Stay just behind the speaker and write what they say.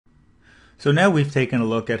So now we've taken a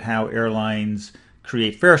look at how airlines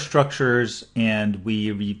create fare structures, and we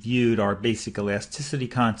reviewed our basic elasticity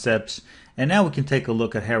concepts, and now we can take a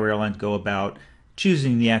look at how airlines go about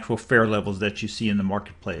choosing the actual fare levels that you see in the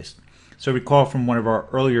marketplace. So recall from one of our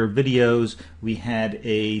earlier videos, we had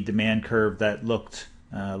a demand curve that looked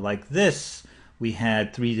like this. We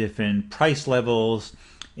had three different price levels,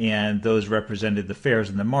 and those represented the fares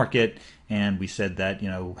in the market. And we said that,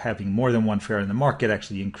 having more than one fare in the market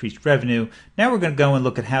actually increased revenue. Now we're going to go and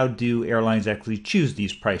look at how do airlines actually choose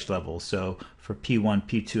these price levels. So for P1,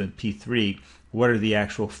 P2, and P3, what are the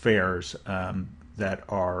actual fares that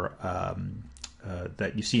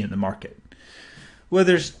you see in the market? Well,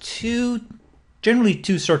 there's generally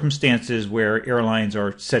two circumstances where airlines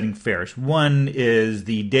are setting fares. One is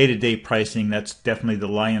the day-to-day pricing. That's definitely the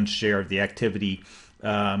lion's share of the activity.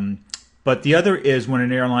 But the other is when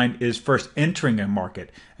an airline is first entering a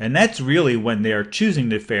market. And that's really when they're choosing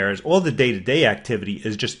the fares. All the day-to-day activity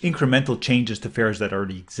is just incremental changes to fares that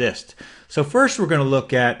already exist. So first we're going to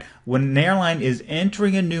look at when an airline is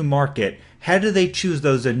entering a new market, how do they choose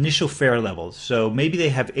those initial fare levels? So maybe they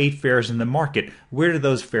have 8 fares in the market. Where do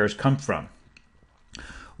those fares come from?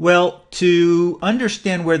 Well, to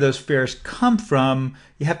understand where those fares come from,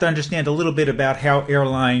 you have to understand a little bit about how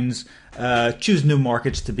airlines choose new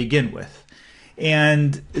markets to begin with.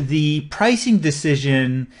 And the pricing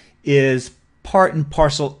decision is part and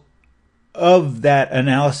parcel of that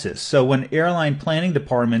analysis. So when airline planning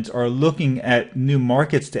departments are looking at new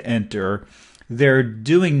markets to enter, they're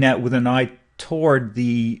doing that with an eye toward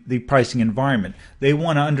the pricing environment. They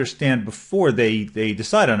want to understand before they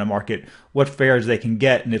decide on a market what fares they can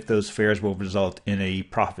get and if those fares will result in a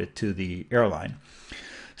profit to the airline.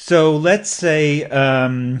 So let's say,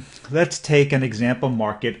 let's take an example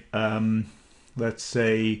market. Let's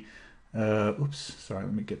say, oops, sorry,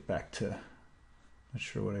 let me get back to, not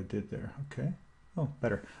sure what I did there. Okay. Oh,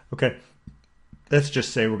 better. Okay. Let's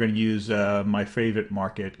just say we're going to use my favorite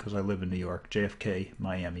market because I live in New York, JFK,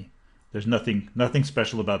 Miami. There's nothing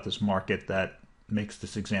special about this market that makes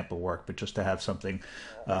this example work, but just to have something,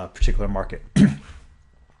 particular market.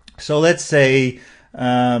 So let's say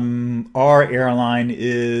our airline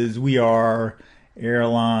is, we are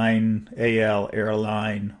Airline AL,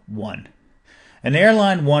 Airline 1. And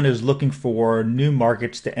Airline 1 is looking for new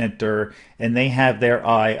markets to enter, and they have their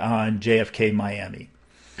eye on JFK, Miami.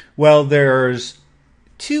 Well, there's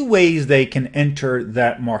two ways they can enter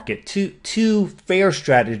that market, two fare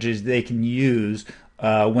strategies they can use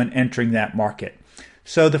when entering that market.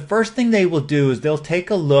 So the first thing they will do is they'll take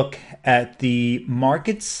a look at the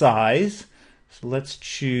market size. So let's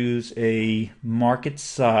choose a market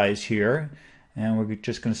size here. And we're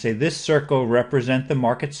just going to say this circle represents the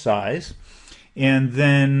market size. And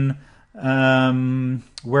then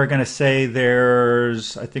we're going to say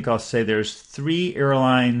I think I'll say there's 3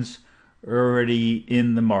 airlines already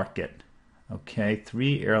in the market. Okay,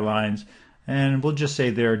 3 airlines, and we'll just say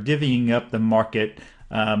they're divvying up the market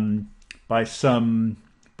by some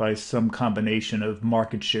combination of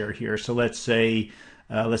market share here. So let's say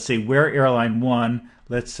we're Airline 1.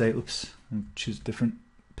 Let's say, oops, choose a different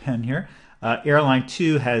pen here. Airline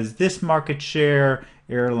 2 has this market share.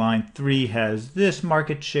 Airline 3 has this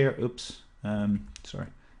market share. Oops, sorry.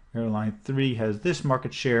 Airline 3 has this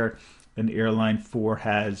market share, and Airline 4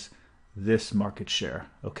 has this market share.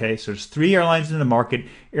 Okay, so there's 3 airlines in the market.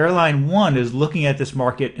 Airline 1 is looking at this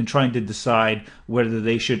market and trying to decide whether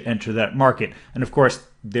they should enter that market. And of course,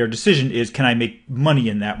 their decision is, can I make money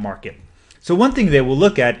in that market? So one thing they will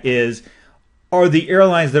look at is, are the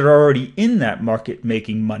airlines that are already in that market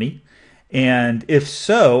making money? And if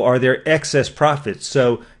so, are there excess profits?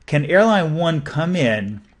 So can Airline 1 come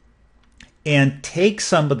in and take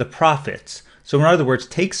some of the profits? So in other words,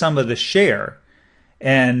 take some of the share,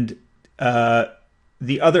 and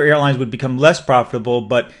the other airlines would become less profitable,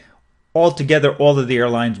 but altogether all of the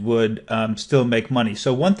airlines would still make money.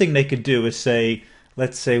 So one thing they could do is say,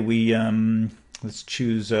 let's say we, let's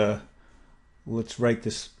choose, let's write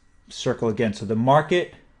this circle again. So the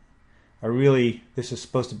market this is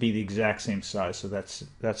supposed to be the exact same size, so that's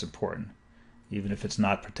important, even if it's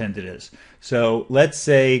not, pretend it is. So let's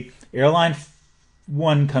say Airline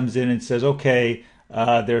 1 comes in and says, okay,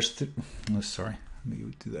 sorry, let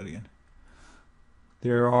me do that again.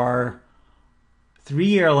 There are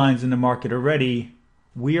 3 airlines in the market already.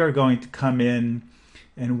 We are going to come in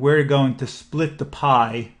and we're going to split the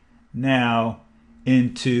pie now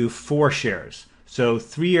into 4 shares. So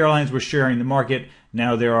 3 airlines were sharing the market.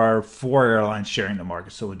 Now there are 4 airlines sharing the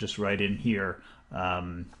market. So we'll just write in here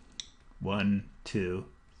 1, 2,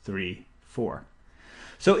 3, 4.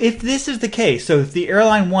 So if this is the case, so if the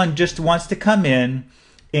Airline 1 just wants to come in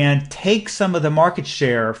and take some of the market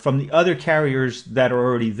share from the other carriers that are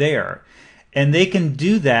already there. And they can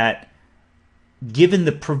do that given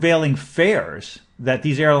the prevailing fares that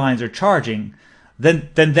these airlines are charging. Then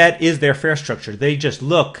that is their fare structure. They just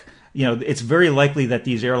look, it's very likely that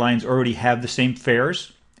these airlines already have the same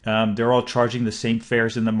fares. They're all charging the same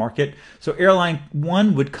fares in the market. So airline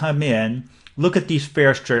one would come in, look at these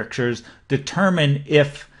fare structures, determine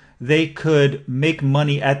if they could make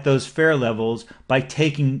money at those fare levels by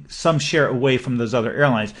taking some share away from those other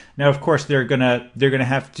airlines. Now, of course, they're gonna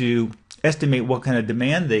have to estimate what kind of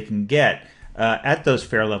demand they can get at those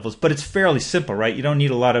fare levels, but it's fairly simple, right? You don't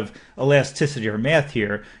need a lot of elasticity or math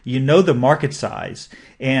here. You know the market size,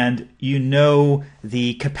 and you know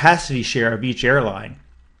the capacity share of each airline.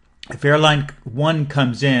 If airline one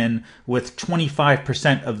comes in with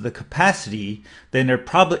 25% of the capacity, then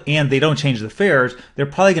and they don't change the fares, they're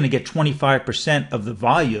probably going to get 25% of the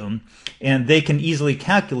volume, and they can easily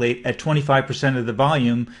calculate at 25% of the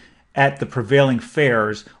volume at the prevailing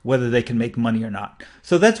fares whether they can make money or not.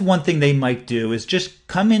 So that's one thing they might do, is just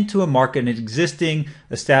come into a market, an existing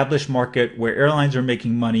established market where airlines are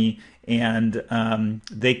making money, and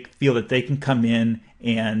they feel that they can come in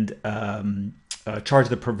and charge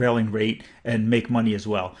the prevailing rate and make money as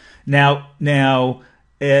well. Now,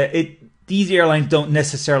 these airlines don't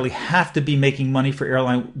necessarily have to be making money for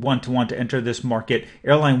airline one to want to enter this market.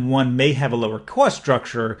 Airline one may have a lower cost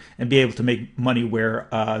structure and be able to make money where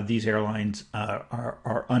these airlines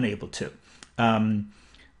are unable to.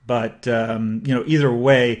 But either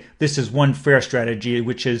way, this is one fare strategy,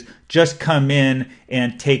 which is just come in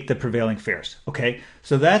and take the prevailing fares. Okay,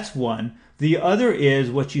 so that's one. The other is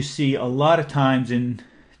what you see a lot of times in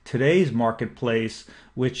today's marketplace,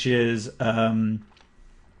 which is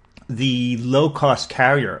the low-cost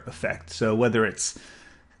carrier effect. So whether it's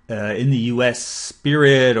in the U.S.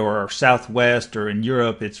 Spirit or Southwest, or in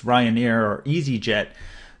Europe it's Ryanair or EasyJet,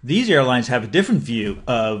 these airlines have a different view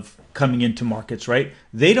of coming into markets, right?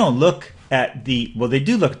 They don't look at they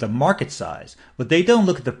do look at the market size, but they don't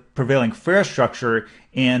look at the prevailing fare structure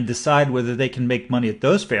and decide whether they can make money at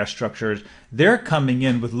those fare structures. They're coming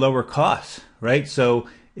in with lower costs, right? So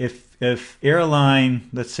if airline,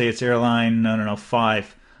 let's say it's airline,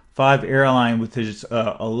 five airline, which is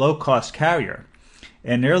a low-cost carrier,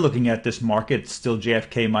 and they're looking at this market, still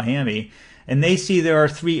JFK Miami, and they see there are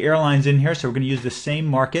 3 airlines in here, so we're going to use the same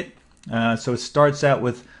market. So it starts out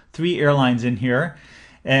with 3 airlines in here,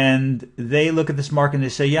 and they look at this market and they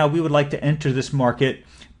say, yeah, we would like to enter this market,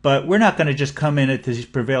 but we're not going to just come in at these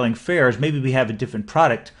prevailing fares. Maybe we have a different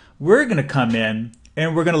product. We're going to come in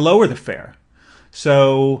and we're going to lower the fare.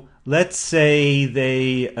 So let's say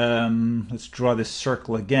they, let's draw this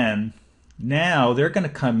circle again. Now they're going to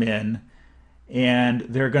come in and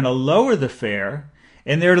they're going to lower the fare,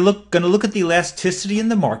 and they're going to look at the elasticity in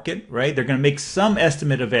the market, right? They're going to make some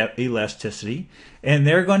estimate of elasticity, and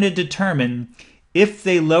they're going to determine, if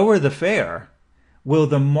they lower the fare, will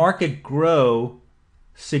the market grow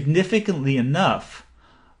significantly enough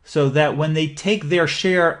so that when they take their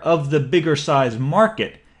share of the bigger size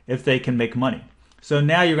market, if they can make money. So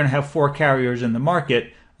now you're going to have 4 carriers in the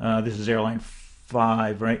market. This is airline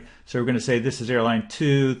 5, right? So we're going to say this is airline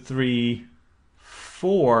 2, 3,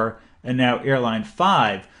 4, and now airline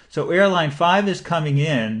 5. So airline 5 is coming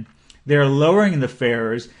in, they're lowering the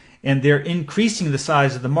fares, and they're increasing the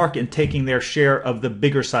size of the market and taking their share of the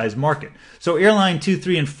bigger size market. So airline 2,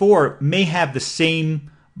 3, and 4 may have the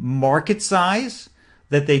same market size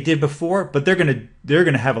that they did before, but they're going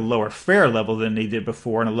to have a lower fare level than they did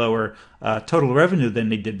before, and a lower total revenue than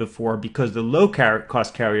they did before, because the low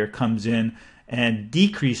cost carrier comes in and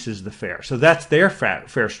decreases the fare. So that's their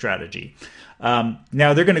fare strategy. Now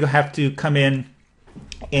they're going to have to come in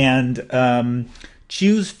and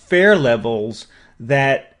choose fare levels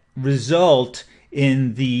that result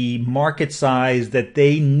in the market size that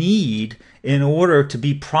they need in order to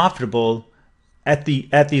be profitable at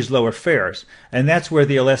these lower fares. And that's where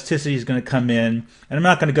the elasticity is going to come in. And I'm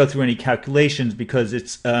not going to go through any calculations because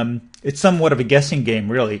it's somewhat of a guessing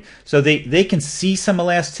game, really. So they can see some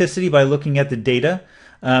elasticity by looking at the data.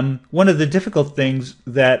 One of the difficult things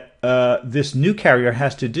that this new carrier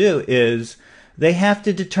has to do is they have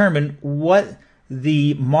to determine what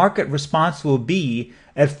the market response will be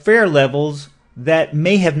at fare levels that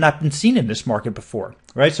may have not been seen in this market before,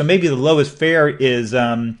 right? So maybe the lowest fare is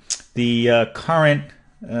the current.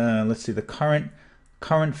 Let's see, the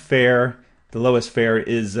current fare. The lowest fare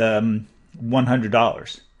is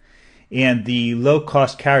 $100, and the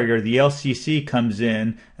low-cost carrier, the LCC, comes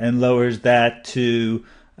in and lowers that to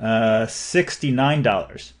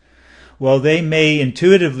 $69. Well, they may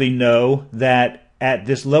intuitively know that at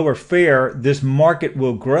this lower fare, this market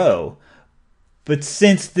will grow. But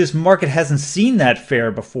since this market hasn't seen that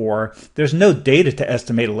fare before, there's no data to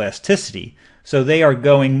estimate elasticity. So they are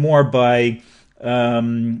going more by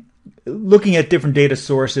looking at different data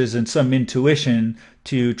sources and some intuition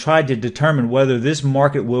to try to determine whether this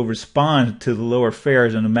market will respond to the lower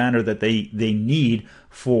fares in a manner that they need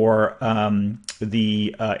for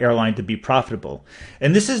the airline to be profitable.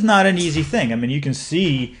 And this is not an easy thing. I mean, you can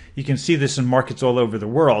see this in markets all over the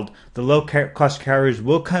world. The low-cost carriers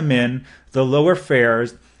will come in, the lower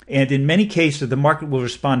fares, and in many cases, the market will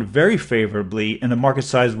respond very favorably, and the market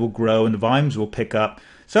size will grow, and the volumes will pick up.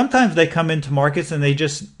 Sometimes they come into markets and they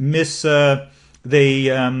just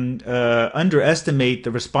underestimate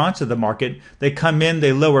the response of the market. They come in,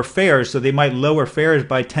 they lower fares, so they might lower fares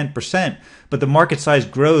by 10%, but the market size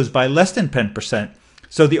grows by less than 10%.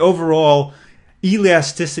 So the overall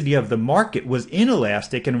elasticity of the market was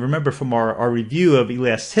inelastic. And remember from our review of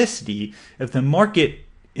elasticity, if the market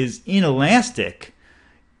is inelastic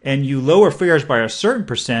and you lower fares by a certain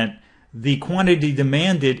percent, the quantity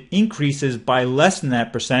demanded increases by less than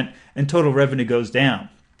that percent and total revenue goes down.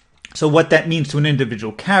 So what that means to an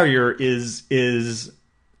individual carrier is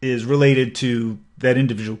related to that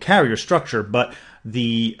individual carrier structure, but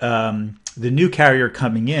the new carrier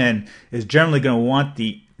coming in is generally going to want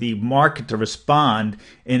the market to respond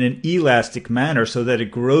in an elastic manner so that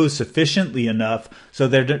it grows sufficiently enough so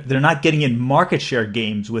that they're not getting in market share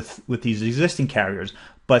games with these existing carriers,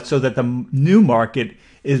 but so that the new market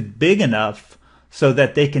is big enough so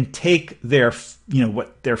that they can take their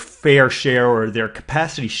fair share or their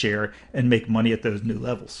capacity share and make money at those new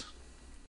levels.